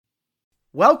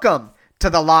Welcome to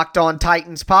the Locked On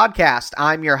Titans podcast.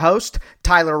 I'm your host,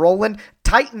 Tyler Rowland.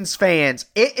 Titans fans,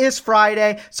 it is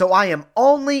Friday, so I am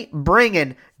only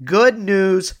bringing good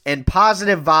news and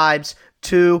positive vibes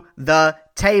to the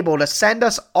table to send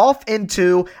us off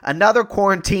into another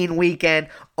quarantine weekend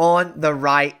on the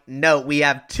right note. We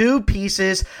have two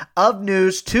pieces of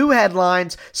news, two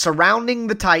headlines surrounding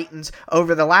the Titans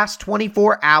over the last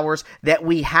 24 hours that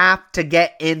we have to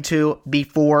get into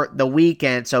before the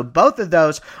weekend. So both of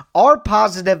those are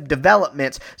positive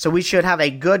developments, so we should have a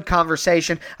good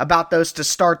conversation about those to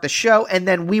start the show, and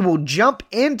then we will jump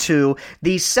into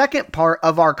the second part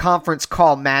of our conference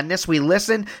call madness. We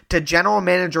listened to General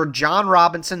Manager Jon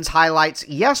Robinson's highlights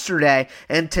yesterday,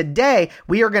 and today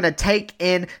we are going to take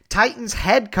in Titans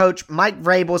head coach Mike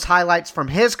Vrabel's highlights from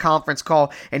his conference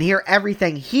call and hear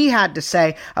everything he had to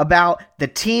say about the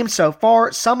team so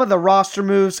far, some of the roster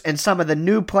moves, and some of the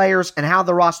new players and how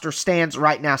the roster stands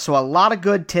right now. So a lot of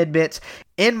good tidbits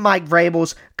in Mike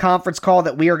Vrabel's conference call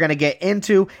that we are going to get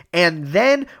into, and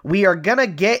then we are going to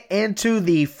get into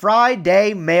the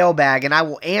Friday mailbag, and I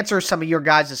will answer some of your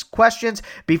guys' questions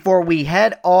before we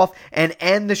head off and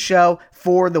end the show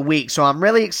for the week. So I'm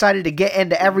really excited to get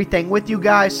into everything with you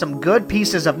guys, some good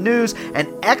pieces of news,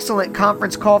 an excellent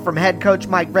conference call from head coach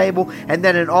Mike Vrabel, and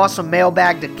then an awesome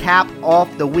mailbag to cap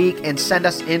off the week and send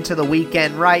us into the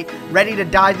weekend right. Ready to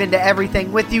dive into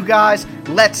everything with you guys?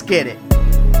 Let's get it.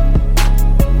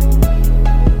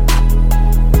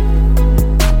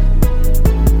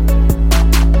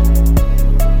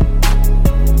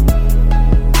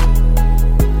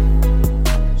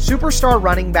 Superstar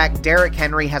running back Derrick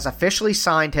Henry has officially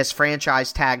signed his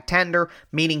franchise tag tender,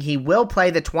 meaning he will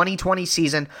play the 2020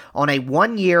 season on a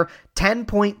one-year,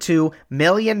 $10.2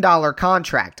 million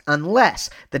contract unless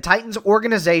the Titans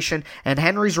organization and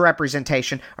Henry's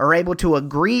representation are able to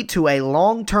agree to a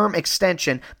long-term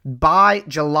extension by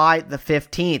July the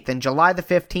 15th. And July the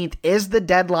 15th is the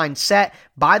deadline set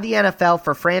by the NFL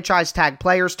for franchise tag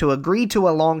players to agree to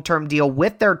a long-term deal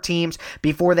with their teams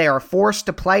before they are forced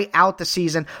to play out the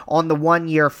season on the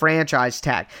one-year franchise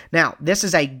tag. Now, this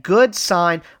is a good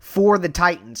sign for the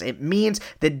Titans. It means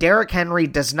that Derrick Henry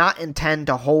does not intend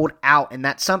to hold out, and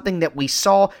that's something that we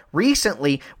saw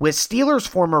recently with Steelers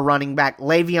former running back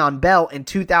Le'Veon Bell in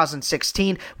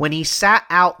 2016 when he sat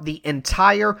out the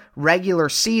entire regular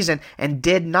season and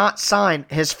did not sign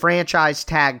his franchise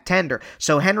tag tender.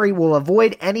 So Henry will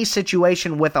avoid any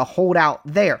situation with a holdout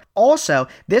there. Also,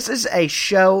 this is a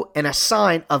show and a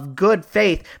sign of good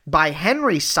faith by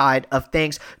Henry's side of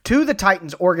things to the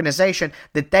Titans organization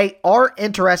that they are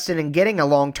interested in getting a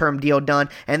long-term deal done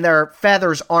and their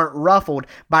feathers aren't ruffled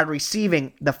by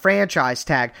receiving the franchise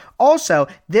tag. Also,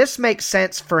 this makes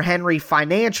sense for Henry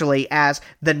financially as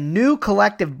the new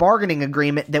collective bargaining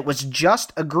agreement that was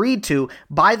just agreed to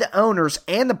by the owners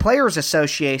and the Players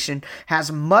Association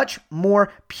has much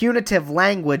more punitive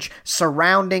language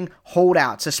surrounding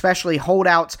holdouts, especially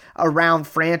holdouts around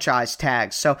franchise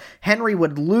tags. So Henry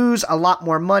would lose a lot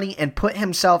more money and put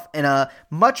himself in a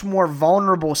much more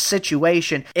vulnerable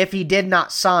situation if he did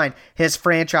not sign his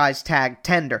franchise tag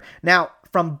tender. Now,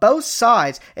 from both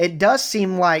sides, it does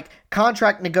seem like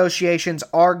contract negotiations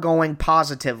are going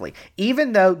positively,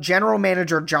 even though General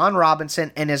Manager Jon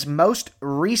Robinson, in his most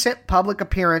recent public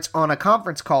appearance on a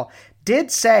conference call,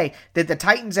 did say that the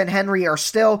Titans and Henry are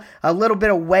still a little bit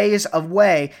of ways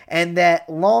away and that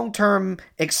long-term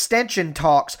extension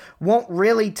talks won't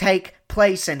really take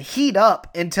place and heat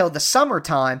up until the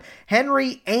summertime.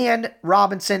 Henry and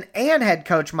Robinson and head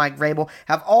coach Mike Vrabel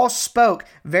have all spoke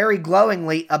very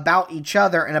glowingly about each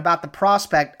other and about the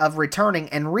prospect of returning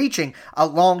and reaching a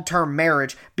long-term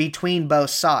marriage between both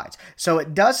sides. So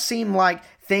it does seem like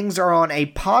things are on a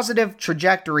positive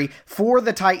trajectory for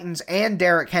the Titans and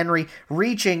Derrick Henry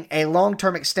reaching a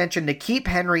long-term extension to keep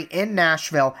Henry in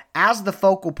Nashville as the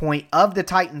focal point of the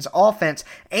Titans offense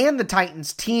and the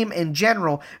Titans team in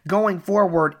general going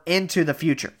forward into the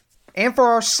future. And for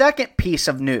our second piece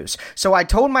of news, so I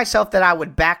told myself that I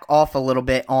would back off a little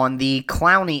bit on the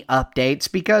Clowney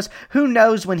updates because who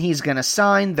knows when he's going to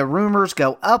sign. The rumors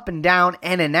go up and down,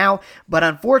 in and out, but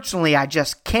unfortunately I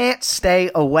just can't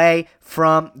stay away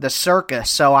from the circus.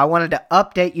 So I wanted to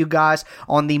update you guys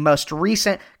on the most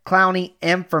recent Clowney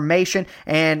information,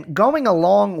 and going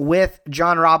along with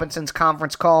Jon Robinson's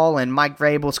conference call and Mike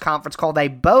Vrabel's conference call, they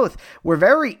both were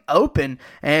very open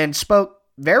and spoke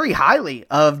very highly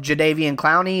of Jadeveon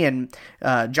Clowney,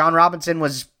 and Jon Robinson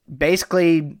was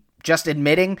basically just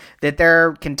admitting that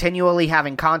they're continually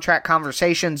having contract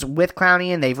conversations with Clowney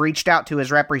and they've reached out to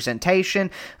his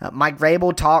representation. Mike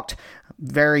Vrabel talked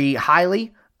very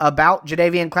highly about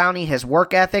Jadeveon Clowney, his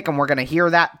work ethic, and we're going to hear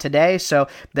that today. So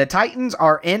the Titans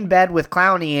are in bed with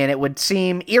Clowney, and it would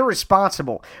seem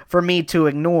irresponsible for me to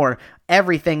ignore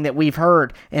everything that we've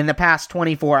heard in the past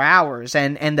 24 hours.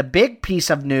 And the big piece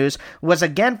of news was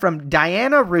again from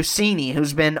Diana Russini,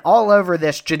 who's been all over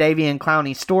this Jadeveon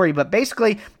Clowney story. But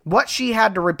basically what she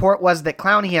had to report was that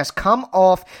Clowney has come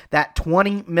off that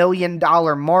 $20 million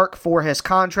mark for his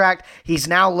contract. He's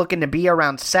now looking to be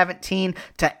around $17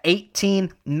 to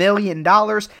 $18 million.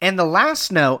 And the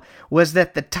last note was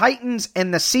that the Titans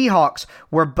and the Seahawks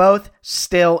were both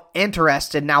still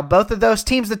interested. Now, both of those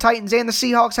teams, the Titans and the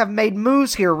Seahawks, have made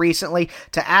moves here recently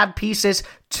to add pieces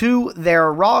to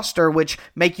their roster, which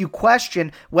make you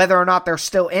question whether or not they're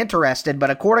still interested. But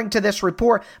according to this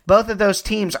report, both of those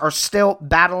teams are still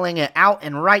battling it out.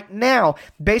 And right now,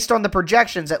 based on the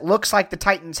projections, it looks like the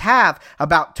Titans have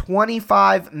about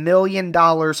 $25 million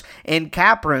in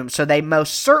cap room. So they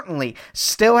most certainly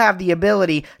still have the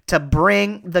ability to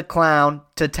bring the clown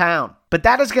to town. But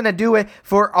that is going to do it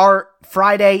for our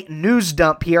Friday news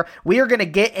dump here. We are going to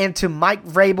get into Mike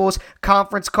Vrabel's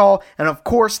conference call, and of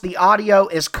course, the audio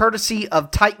is courtesy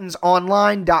of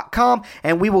TitansOnline.com,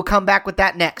 and we will come back with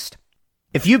that next.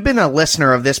 If you've been a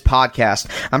listener of this podcast,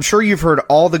 I'm sure you've heard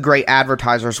all the great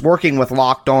advertisers working with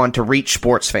Locked On to reach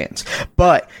sports fans.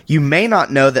 But you may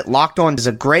not know that Locked On is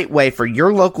a great way for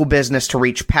your local business to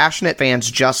reach passionate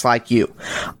fans just like you.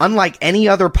 Unlike any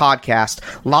other podcast,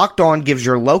 Locked On gives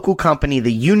your local company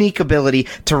the unique ability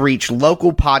to reach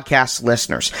local podcast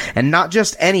listeners. And not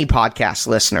just any podcast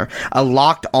listener, a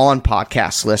Locked On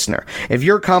podcast listener. If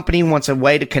your company wants a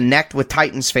way to connect with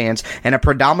Titans fans and a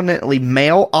predominantly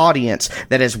male audience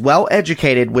that is well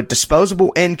educated with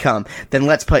disposable income, then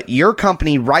let's put your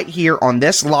company right here on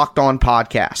this Locked On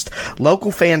podcast.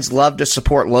 Local fans love to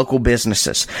support local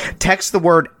businesses. Text the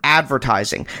word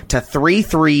advertising to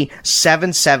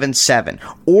 33777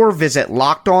 or visit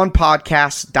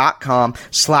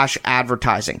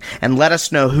lockedonpodcast.com/advertising and let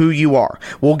us know who you are.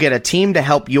 We'll get a team to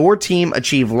help your team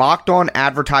achieve Locked On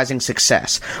advertising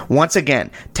success. Once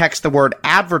again, text the word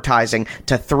advertising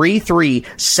to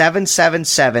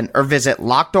 33777 or visit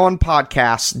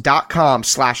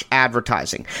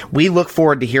lockedonpodcast.com/advertising. We look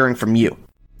forward to hearing from you.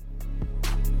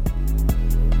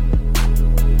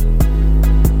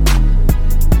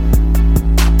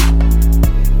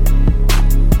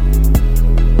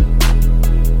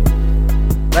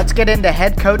 Let's get into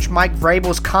head coach Mike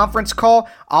Vrabel's conference call,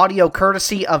 audio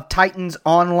courtesy of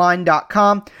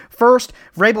TitansOnline.com. First,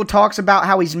 Vrabel talks about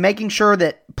how he's making sure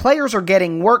that players are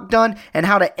getting work done and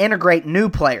how to integrate new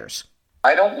players.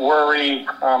 I don't worry.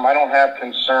 I don't have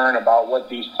concern about what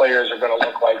these players are going to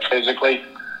look like physically.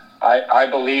 I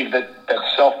believe that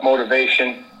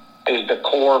self-motivation is the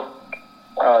core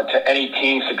to any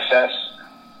team success.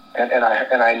 And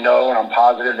I know and I'm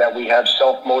positive that we have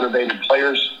self-motivated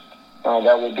players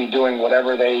that will be doing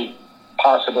whatever they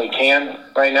possibly can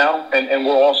right now. And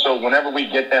we're also, whenever we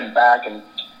get them back and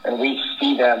we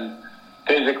see them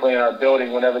physically in our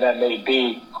building, whenever that may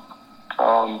be,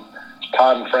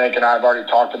 Todd and Frank and I have already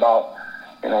talked about,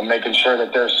 making sure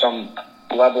that there's some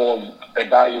level of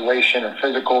evaluation or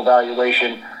physical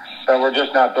evaluation, that we're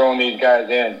just not throwing these guys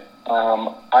in.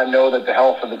 I know that the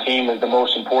health of the team is the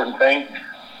most important thing.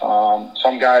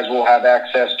 Some guys will have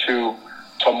access to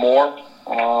more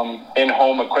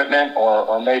in-home equipment,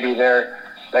 or maybe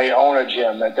they own a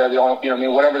gym, that they're the only,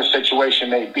 whatever the situation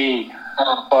may be.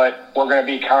 But we're going to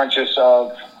be conscious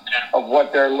of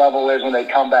what their level is when they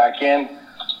come back in.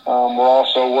 We're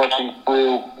also working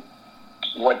through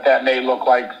what that may look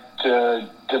like to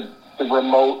the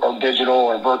remote or digital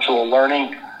or virtual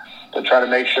learning, to try to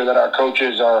make sure that our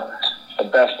coaches are the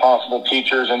best possible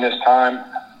teachers in this time,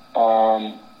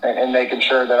 and making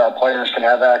sure that our players can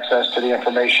have access to the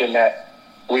information that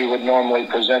we would normally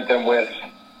present them with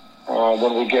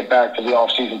when we get back to the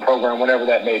off-season program, whatever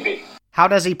that may be. How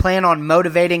does he plan on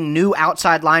motivating new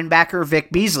outside linebacker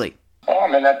Vic Beasley? Well,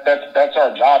 that's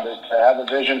our job, is to have a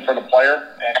vision for the player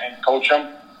and coach them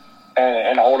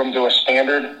and hold them to a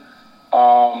standard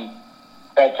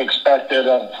that's expected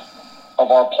of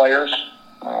our players.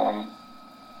 I'm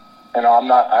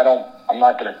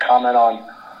not going to comment on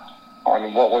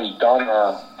what was done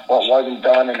or what wasn't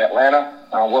done in Atlanta.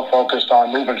 We're focused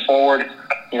on moving forward,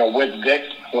 with Vic,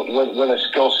 with a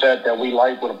skill set that we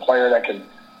like, with a player that can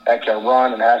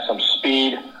run and has some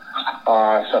speed,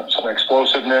 some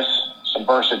explosiveness, some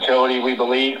versatility, we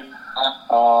believe.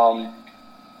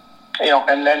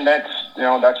 And then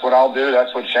that's what I'll do.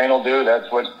 That's what Shane will do.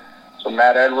 That's what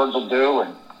Matt Edwards will do.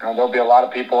 And there'll be a lot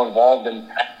of people involved in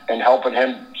helping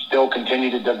him still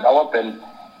continue to develop and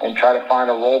try to find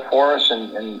a role for us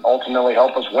and ultimately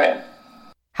help us win.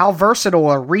 How versatile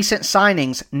are recent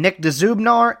signings Nick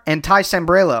Dzubnar and Ty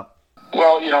Sambrailo?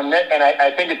 Well, Nick, and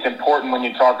I think it's important when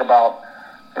you talk about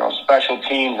special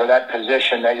teams or that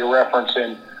position that you're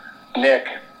referencing, Nick.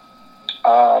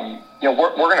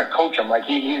 We're going to coach him. Like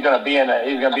he's going to be in a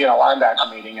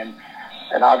linebacker meeting,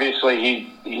 and obviously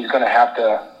he's going to have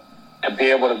to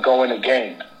be able to go in a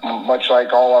game, much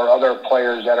like all our other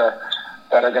players that are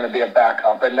going to be a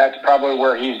backup, and that's probably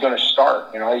where he's going to start.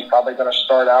 He's probably going to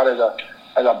start out as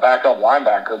a backup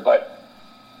linebacker, but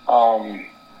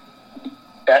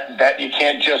that you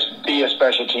can't just be a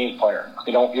special teams player.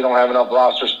 You don't have enough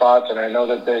roster spots, and I know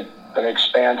that they're going to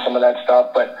expand some of that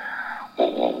stuff, but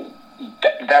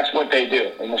that's what they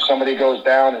do. And if somebody goes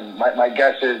down, and my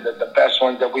guess is that the best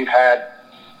ones that we've had,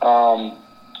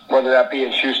 whether that be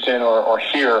in Houston or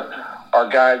here, are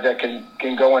guys that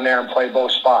can go in there and play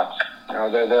both spots.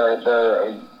 They're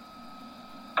a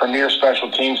premier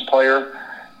special teams player,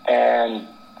 and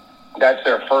that's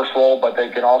their first role, but they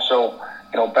can also,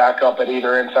 back up at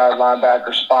either inside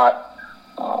linebacker spot.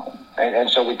 And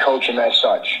so we coach him as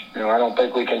such. I don't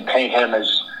think we can paint him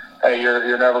as, hey,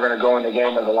 you're never going to go in the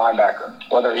game as a linebacker.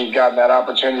 Whether he's gotten that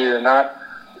opportunity or not,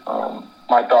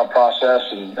 my thought process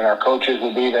and our coaches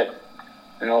will be that,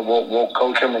 we'll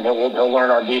coach him and he'll learn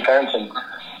our defense,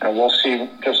 and we'll see,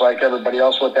 just like everybody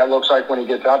else, what that looks like when he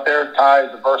gets out there. Ty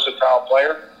is a versatile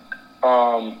player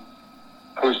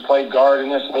who's played guard in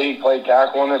this league, played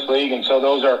tackle in this league, and so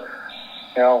those are,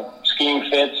 scheme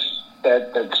fits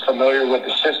that's familiar with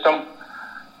the system,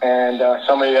 and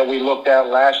somebody that we looked at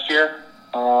last year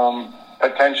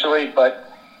potentially, but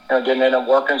didn't end up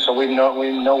working. So we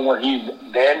know where he's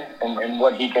been and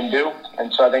what he can do,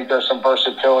 and so I think there's some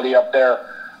versatility up there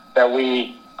that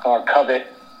we covet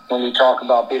when we talk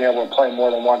about being able to play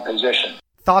more than one position.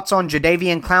 Thoughts on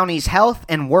Jadeveon Clowney's health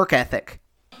and work ethic?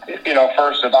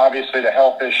 First, obviously the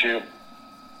health issue.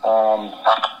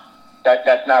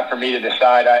 That's not for me to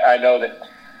decide. I know that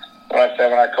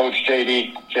when I coached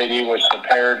JD was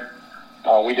prepared.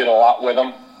 We did a lot with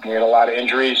him. We had a lot of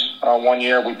injuries one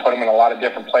year. We put him in a lot of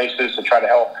different places to try to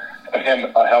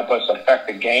help us affect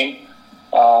the game.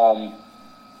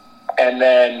 And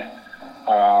then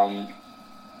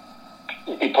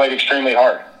he played extremely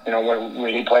hard.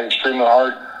 When he played extremely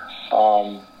hard.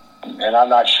 And I'm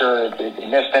not sure if he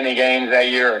missed any games that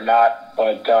year or not,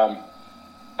 but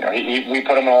we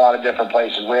put him in a lot of different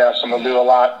places. We asked him to do a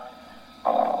lot,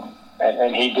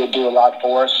 and he did do a lot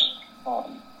for us.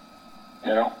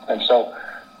 And so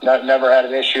never had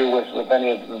an issue with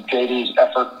any of JD's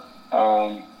effort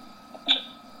on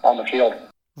the field.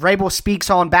 Vrabel speaks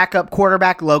on backup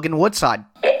quarterback Logan Woodside.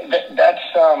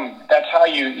 That's how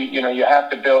you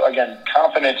have to build. Again,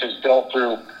 confidence is built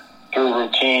through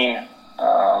routine.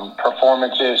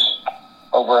 Performances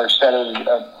over a extended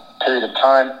period of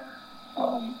time.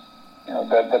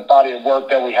 The body of work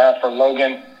that we have for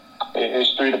Logan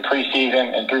is through the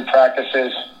preseason and through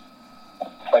practices.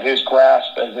 But his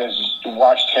grasp, as you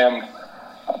watched him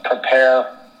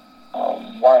prepare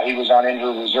while he was on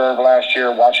injured reserve last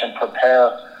year, watch him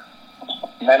prepare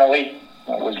mentally,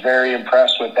 I was very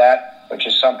impressed with that, which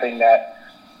is something that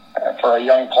for a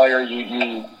young player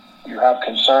you have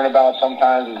concern about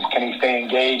sometimes, is can he stay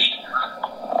engaged?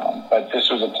 But this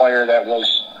was a player that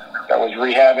was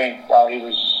rehabbing while he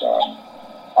was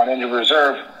on injured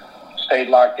reserve, stayed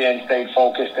locked in, stayed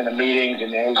focused in the meetings,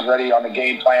 and he was ready on the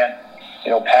game plan.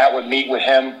 Pat would meet with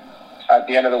him at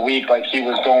the end of the week like he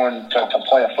was going to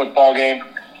play a football game,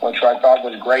 which I thought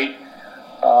was great.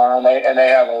 And they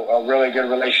have a really good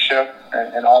relationship,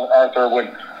 and Arthur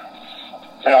would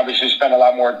obviously spend a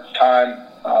lot more time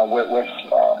with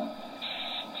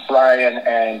Ryan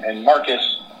and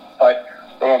Marcus, but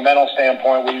from a mental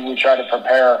standpoint, we tried to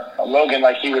prepare Logan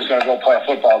like he was going to go play a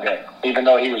football game, even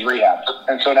though he was rehabbed.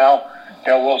 And so now,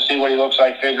 we'll see what he looks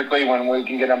like physically when we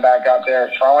can get him back out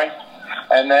there throwing,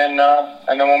 and then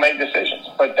we'll make decisions.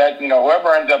 But that,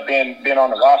 whoever ends up being on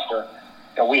the roster,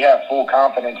 we have full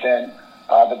confidence in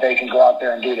that they can go out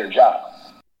there and do their job.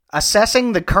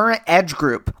 Assessing the current edge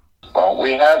group. Well,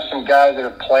 we have some guys that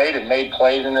have played and made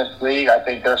plays in this league. I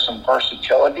think there's some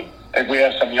versatility. I think we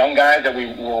have some young guys that we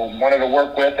wanted to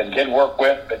work with and did work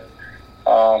with, but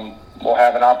we'll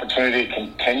have an opportunity to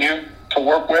continue to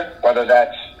work with, whether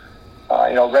that's,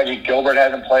 Reggie Gilbert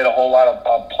hasn't played a whole lot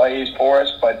of plays for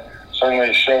us, but certainly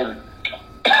has showed,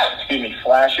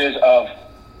 flashes of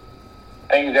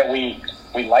things that we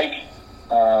like.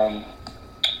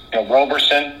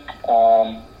 Roberson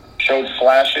showed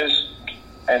flashes.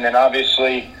 And then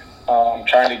obviously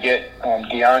trying to get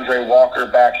DeAndre Walker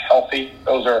back healthy.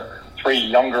 Those are three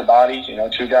younger bodies,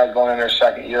 two guys going in their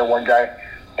second year, one guy,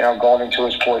 going into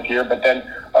his fourth year. But then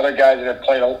other guys that have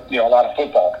played a lot of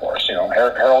football for us.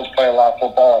 Harold's played a lot of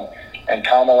football, and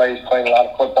Kamalay's played a lot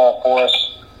of football for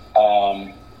us.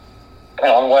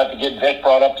 We'll have to get Vic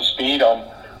brought up to speed on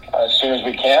as soon as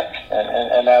we can.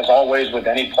 And as always with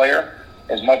any player,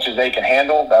 as much as they can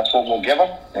handle, that's what we'll give them.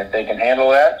 If they can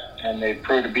handle that and they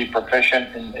prove to be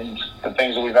proficient in the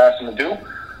things that we've asked them to do,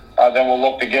 then we'll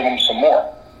look to give them some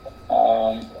more.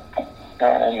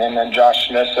 And then Josh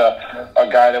Smith's a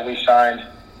guy that we signed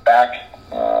back,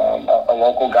 a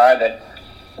local guy that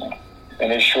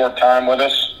in his short time with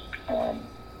us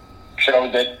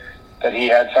showed that he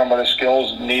had some of the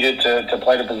skills needed to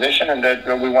play the position, and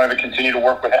that we wanted to continue to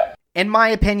work with him. In my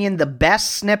opinion, the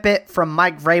best snippet from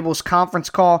Mike Vrabel's conference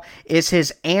call is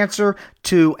his answer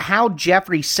to how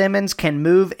Jeffrey Simmons can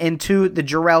move into the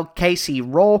Jurrell Casey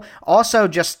role. Also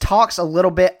just talks a little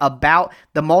bit about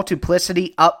the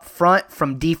multiplicity up front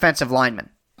from defensive linemen.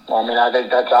 Well, I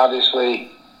think that's obviously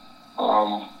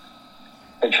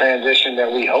the transition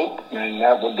that we hope, and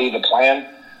that would be the plan,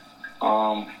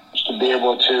 is to be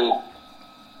able to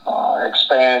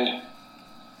expand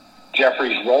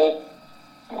Jeffrey's role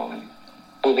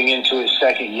moving into his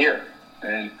second year.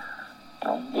 And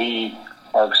we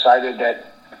are excited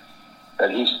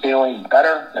that he's feeling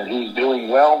better, that he's doing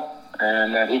well,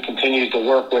 and that he continues to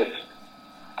work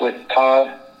with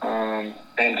Todd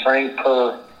and Frank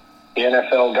per the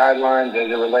NFL guidelines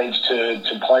as it relates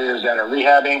to players that are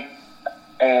rehabbing.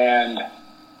 And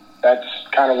that's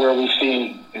kind of where we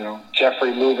see,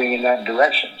 Jeffrey moving in that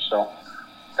direction. So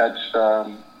that's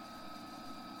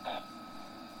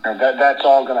that's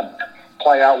all going to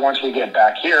play out once we get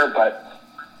back here. But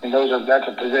that's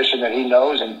a position that he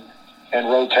knows and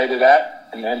rotated at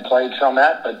and then played some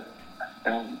at. But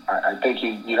I think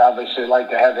you'd obviously like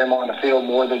to have him on the field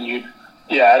more than you.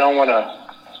 Yeah, I don't want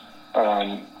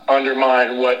to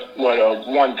undermine what a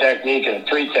one technique and a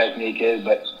three technique is,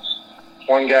 but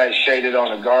one guy's shaded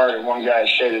on the guard and one guy's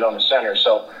shaded on the center.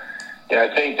 So, I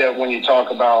think that when you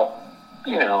talk about,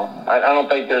 I don't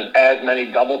think there's as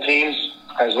many double teams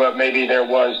as what maybe there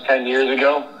was 10 years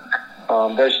ago.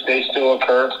 They still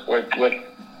occur with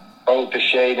both the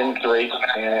shade and three,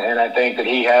 and I think that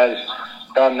he has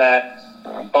done that.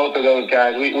 Both of those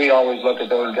guys, we always look at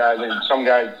those guys, and some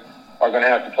guys are going to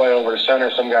have to play over the center.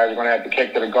 Some guys are going to have to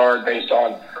kick to the guard based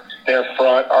on their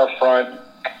front, our front,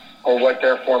 or what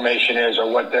their formation is, or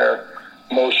what their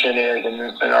motion is,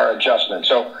 and our adjustment.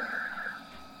 So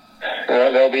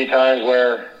there'll be times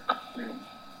where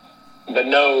the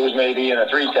nose may be in a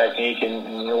three technique,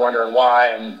 and you're wondering why,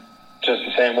 and just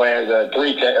the same way as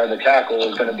the tackle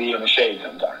is going to be in the shade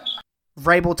sometimes.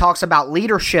 Vrabel talks about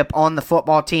leadership on the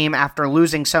football team after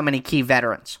losing so many key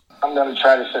veterans. I'm going to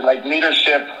try to say,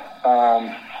 leadership.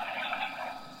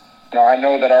 I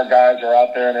know that our guys are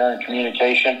out there and they're in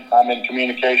communication. I'm in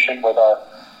communication with our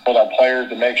players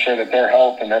to make sure that their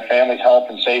health and their family's health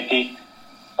and safety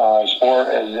is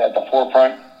at the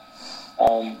forefront.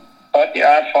 But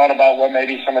I've thought about what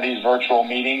maybe some of these virtual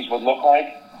meetings would look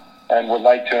like, and would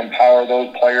like to empower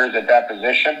those players at that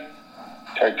position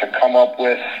to come up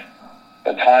with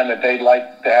the time that they'd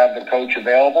like to have the coach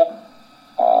available.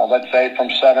 Let's say from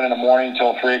 7 in the morning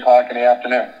till 3 o'clock in the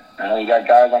afternoon. You got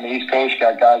guys on the East Coast, you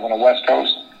got guys on the West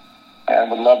Coast,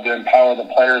 and would love to empower the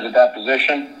players at that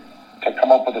position to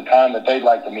come up with a time that they'd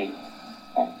like to meet.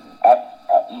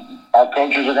 Our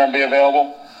coaches are going to be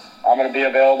available. I'm going to be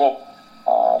available.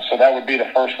 So that would be the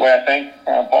first way, I think,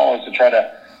 Paul, is to try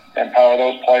to empower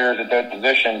those players at that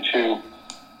position to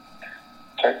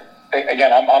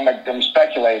again, I'm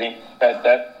speculating that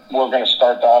we're going to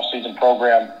start the off-season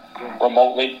program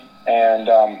remotely, and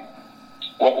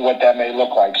what that may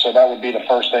look like. So that would be the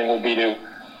first thing, would be to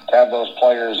have those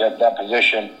players at that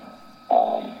position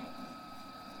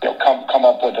come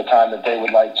up with the time that they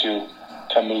would like to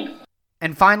meet.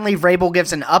 And finally, Vrabel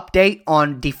gives an update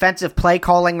on defensive play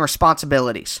calling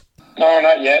responsibilities. No,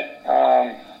 not yet.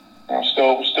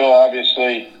 Still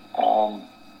obviously,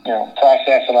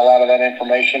 processing a lot of that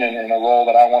information in the role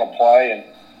that I want to play. And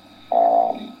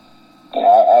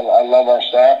I love our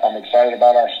staff. I'm excited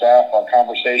about our staff. Our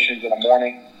conversations in the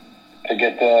morning to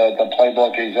get the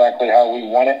playbook exactly how we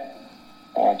want it,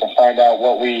 to find out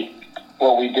what we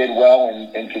did well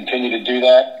and continue to do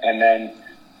that, and then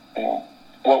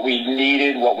what we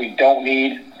needed, what we don't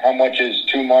need, how much is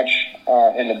too much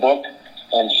in the book.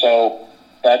 And so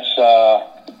that's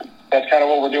kind of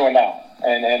what we're doing now.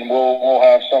 And we'll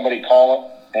have somebody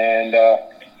call it, and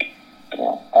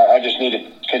I just need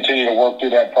to continue to work through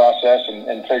that process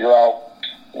and figure out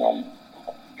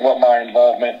what my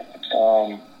involvement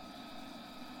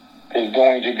is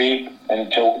going to be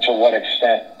and to what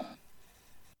extent.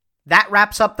 That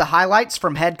wraps up the highlights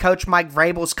from head coach Mike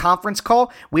Vrabel's conference call.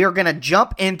 We are going to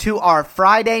jump into our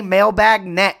Friday mailbag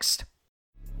next.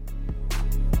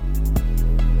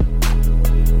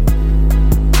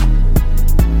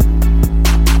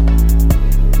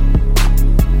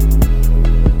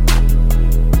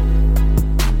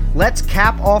 Let's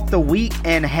cap off the week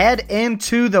and head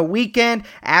into the weekend,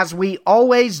 as we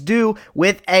always do,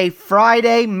 with a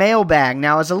Friday mailbag.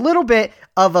 Now, it's a little bit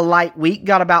of a light week.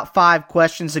 Got about 5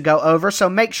 questions to go over, so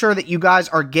make sure that you guys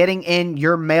are getting in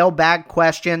your mailbag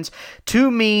questions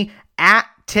to me at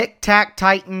Tic Tac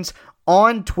Titans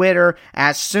on Twitter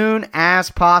as soon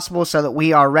as possible so that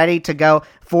we are ready to go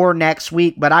for next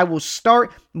week. But I will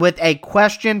start with a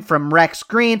question from Rex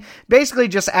Green. Basically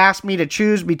just asked me to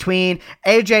choose between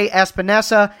AJ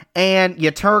Espinosa and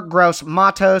Yetur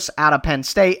Gross-Matos out of Penn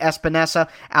State, Espinosa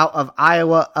out of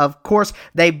Iowa. Of course,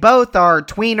 they both are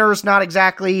tweeners, not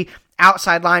exactly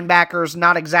outside linebackers,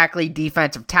 not exactly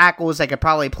defensive tackles. They could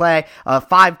probably play a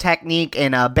 5 technique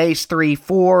in a base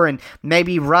 3-4 and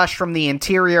maybe rush from the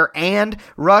interior and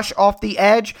rush off the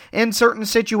edge in certain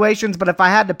situations. But if I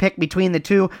had to pick between the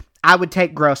two, I would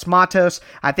take Gross-Matos.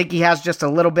 I think he has just a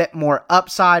little bit more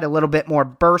upside, a little bit more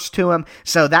burst to him.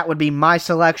 So that would be my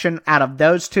selection out of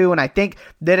those two. And I think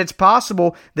that it's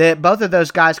possible that both of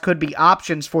those guys could be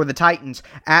options for the Titans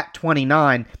at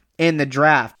 29 in the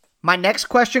draft. My next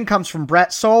question comes from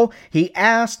Brett Soul. He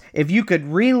asked if you could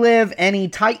relive any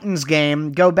Titans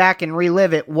game, go back and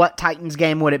relive it, what Titans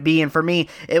game would it be? And for me,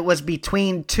 it was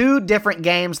between 2 different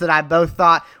games that I both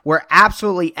thought were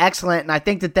absolutely excellent, and I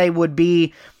think that they would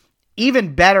be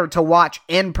even better to watch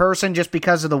in person just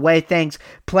because of the way things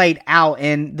played out.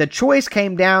 And the choice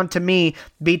came down to me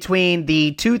between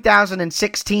the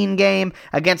 2016 game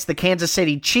against the Kansas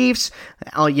City Chiefs,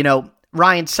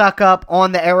 Ryan Suckup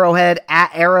on the Arrowhead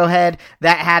at Arrowhead.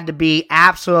 That had to be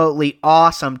absolutely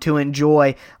awesome to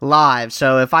enjoy live.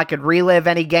 So if I could relive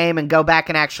any game and go back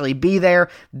and actually be there,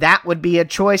 that would be a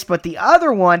choice. But the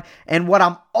other one, and what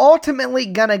I'm ultimately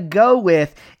going to go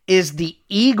with, is the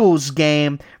Eagles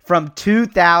game from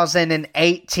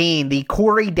 2018, the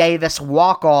Corey Davis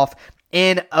walk-off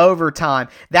in overtime.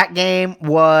 That game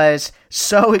was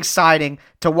so exciting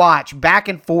to watch, back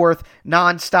and forth,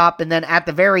 nonstop, and then at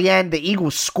the very end, the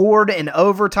Eagles scored in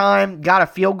overtime, got a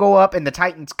field goal up, and the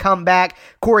Titans come back.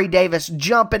 Corey Davis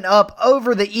jumping up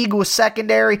over the Eagles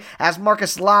secondary as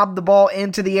Marcus lobbed the ball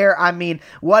into the air. I mean,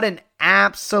 what an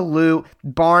absolute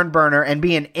barn burner. And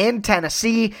being in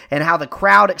Tennessee and how the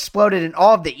crowd exploded and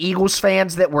all of the Eagles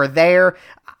fans that were there,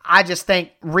 I just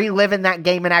think reliving that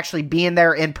game and actually being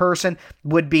there in person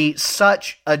would be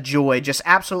such a joy. Just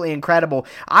absolutely incredible.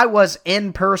 I was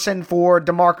in person for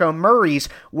DeMarco Murray's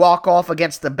walk-off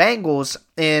against the Bengals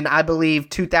in, I believe,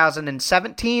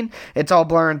 2017. It's all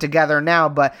blurring together now,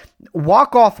 but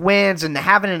walk-off wins and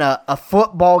having a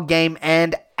football game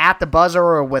end at the buzzer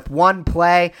or with one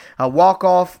play, a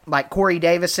walk-off like Corey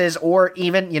Davis's, or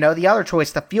even, the other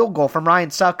choice, the field goal from Ryan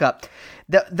Suckup.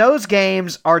 Those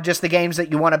games are just the games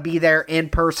that you want to be there in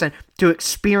person to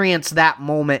experience that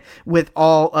moment with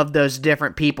all of those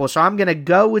different people. So I'm going to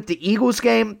go with the Eagles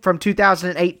game from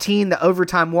 2018, the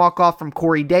overtime walk-off from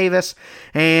Corey Davis,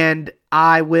 and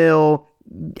I will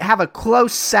have a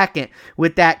close second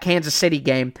with that Kansas City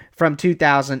game from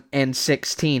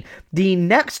 2016. The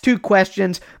next 2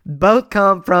 questions both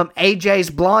come from AJ's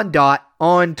Blonde Dot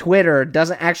on Twitter.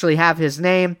 Doesn't actually have his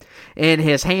name in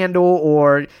his handle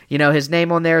or, his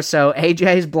name on there. So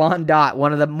AJ's Blonde Dot,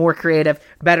 one of the more creative,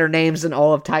 better names in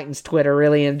all of Titans Twitter.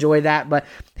 Really enjoy that. But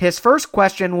his first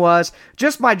question was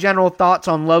just my general thoughts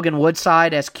on Logan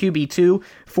Woodside as QB2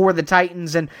 for the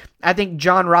Titans. And I think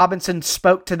John Robinson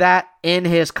spoke to that in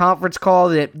his conference call,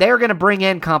 that they're going to bring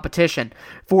in competition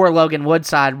for Logan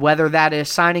Woodside, whether that is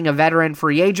signing a veteran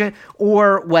free agent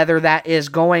or whether that is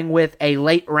going with a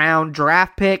late round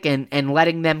draft pick and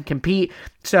letting them compete.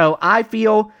 So I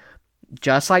feel,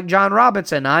 just like John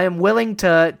Robinson, I am willing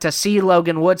to see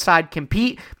Logan Woodside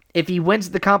compete. If he wins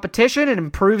the competition and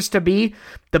improves to be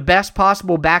the best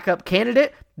possible backup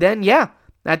candidate, then yeah,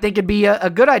 I think it'd be a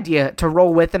good idea to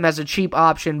roll with him as a cheap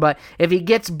option. But if he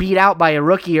gets beat out by a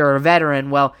rookie or a veteran,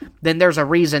 well, then there's a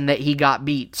reason that he got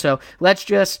beat. So let's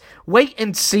just wait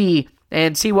and see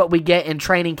what we get in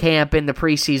training camp in the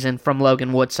preseason from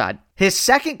Logan Woodside. His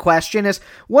second question is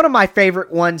one of my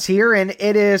favorite ones here, and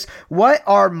it is, what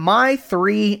are my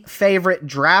 3 favorite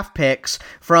draft picks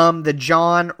from the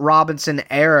John Robinson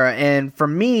era? And for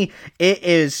me, it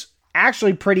is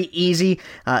actually pretty easy.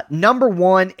 Number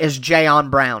 1 is Jayon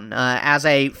Brown. As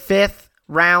a 5th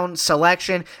round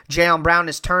selection, Jayon Brown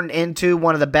has turned into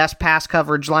one of the best pass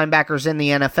coverage linebackers in the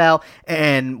NFL,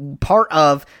 and part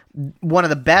of one of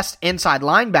the best inside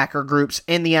linebacker groups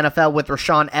in the NFL with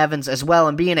Rashaan Evans as well,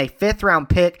 and being a 5th-round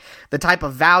pick, the type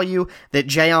of value that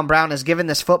Jayon Brown has given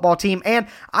this football team, and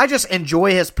I just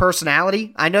enjoy his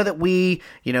personality. I know that we,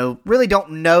 really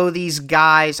don't know these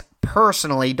guys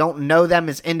personally, don't know them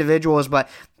as individuals, but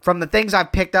from the things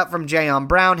I've picked up from Jayon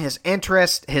Brown, his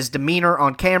interest, his demeanor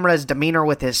on camera, his demeanor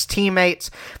with his teammates,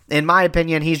 in my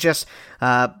opinion, he's just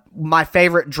my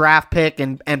favorite draft pick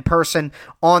and person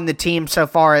on the team so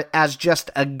far as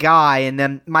just a guy. And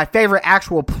then my favorite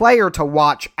actual player to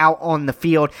watch out on the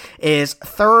field is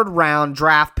 3rd-round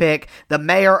draft pick, the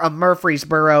mayor of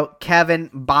Murfreesboro, Kevin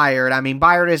Byard. I mean,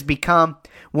 Byard has become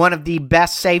one of the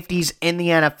best safeties in the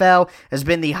NFL, has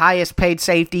been the highest paid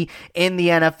safety in the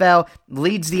NFL,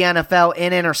 leads the NFL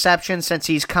in interceptions since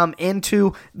he's come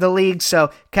into the league. So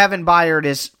Kevin Byard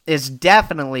is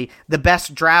definitely the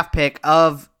best draft pick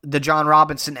of the John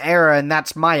Robinson era, and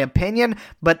that's my opinion,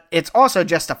 but it's also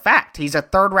just a fact. He's a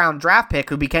 3rd-round draft pick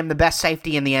who became the best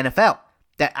safety in the NFL.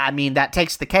 That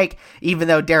takes the cake, even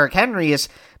though Derrick Henry has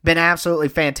been absolutely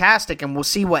fantastic, and we'll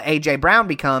see what A.J. Brown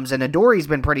becomes, and Adoree'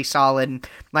 been pretty solid, and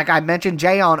like I mentioned,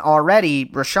 Jayon already,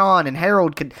 Rashaan and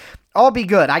Harold could all be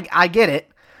good. I get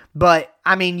it, but,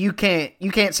 I mean, you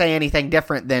can't say anything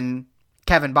different than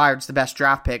Kevin Byard's the best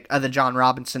draft pick of the John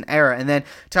Robinson era. And then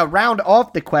to round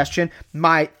off the question,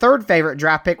 my 3rd favorite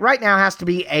draft pick right now has to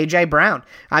be A.J. Brown.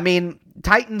 I mean,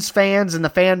 Titans fans and the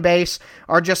fan base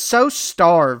are just so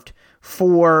starved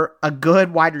for a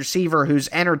good wide receiver who's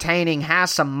entertaining, has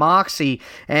some moxie,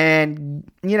 and,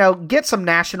 get some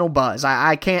national buzz.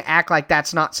 I can't act like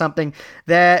that's not something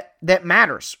that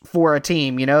matters for a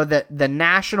team. That the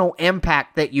national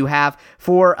impact that you have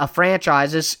for a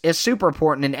franchise is super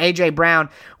important, and A.J. Brown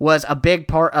was a big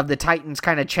part of the Titans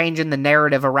kind of changing the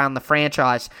narrative around the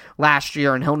franchise last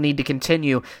year, and he'll need to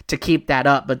continue to keep that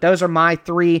up. But those are my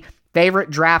 3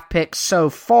 favorite draft picks so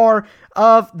far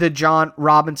of the John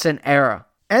Robinson era.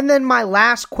 And then my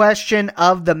last question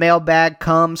of the mailbag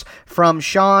comes from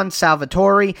Sean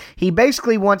Salvatore. He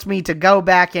basically wants me to go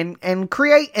back and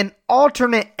create an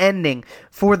alternate ending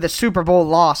for the Super Bowl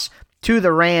loss to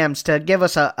the Rams to give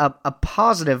us a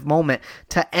positive moment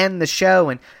to end the show.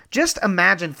 And just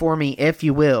imagine for me, if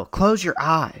you will, close your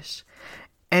eyes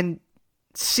and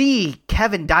see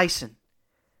Kevin Dyson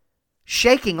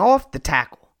shaking off the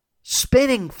tackle,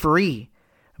 spinning free,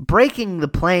 breaking the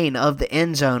plane of the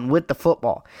end zone with the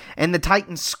football, and the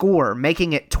Titans score,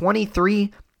 making it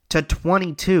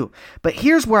 23-22. But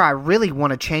here's where I really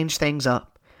want to change things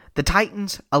up. The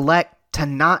Titans elect to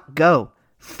not go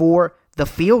for the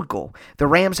field goal. The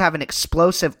Rams have an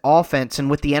explosive offense, and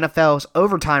with the NFL's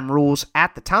overtime rules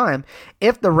at the time,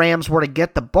 if the Rams were to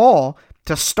get the ball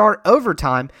to start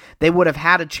overtime, they would have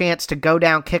had a chance to go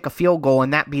down, kick a field goal,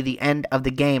 and that be the end of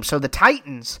the game. So the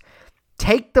Titans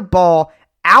take the ball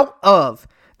out of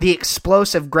the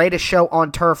explosive greatest show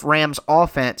on turf Rams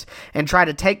offense and try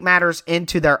to take matters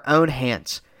into their own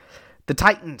hands. The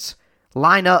Titans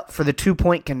line up for the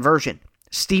 2-point conversion.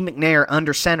 Steve McNair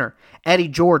under center. Eddie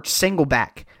George single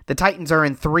back. The Titans are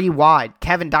in 3 wide.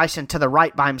 Kevin Dyson to the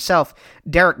right by himself.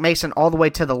 Derek Mason all the way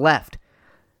to the left.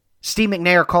 Steve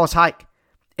McNair calls hike.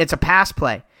 It's a pass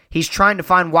play. He's trying to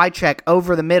find Wycheck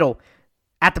over the middle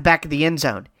at the back of the end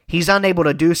zone. He's unable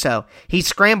to do so. He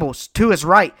scrambles to his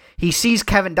right. He sees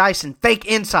Kevin Dyson, fake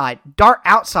inside, dart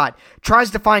outside, tries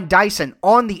to find Dyson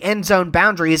on the end zone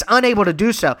boundary, is unable to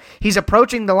do so. He's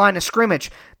approaching the line of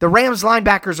scrimmage. The Rams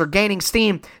linebackers are gaining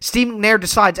steam. Steve McNair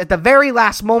decides at the very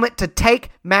last moment to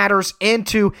take matters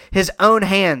into his own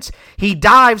hands. He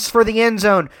dives for the end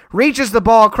zone, reaches the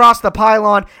ball across the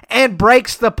pylon, and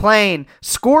breaks the plane.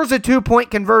 Scores a 2-point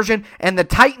conversion, and the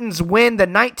Titans win the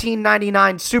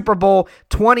 1999 Super Bowl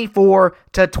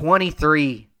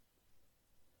 24-23.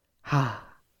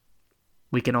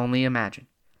 We can only imagine.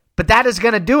 But that is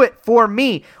going to do it for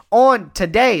me on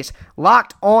today's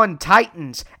Locked On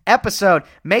Titans episode.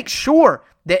 Make sure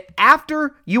that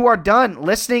after you are done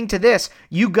listening to this,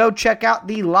 you go check out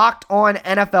the Locked On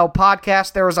NFL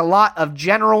podcast. There is a lot of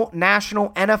general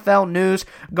national NFL news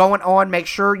going on. Make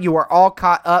sure you are all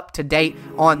caught up to date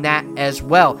on that as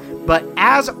well. But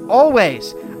as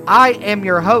always, I am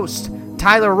your host,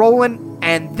 Tyler Rowland,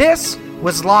 and this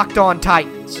was Locked On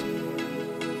Titans.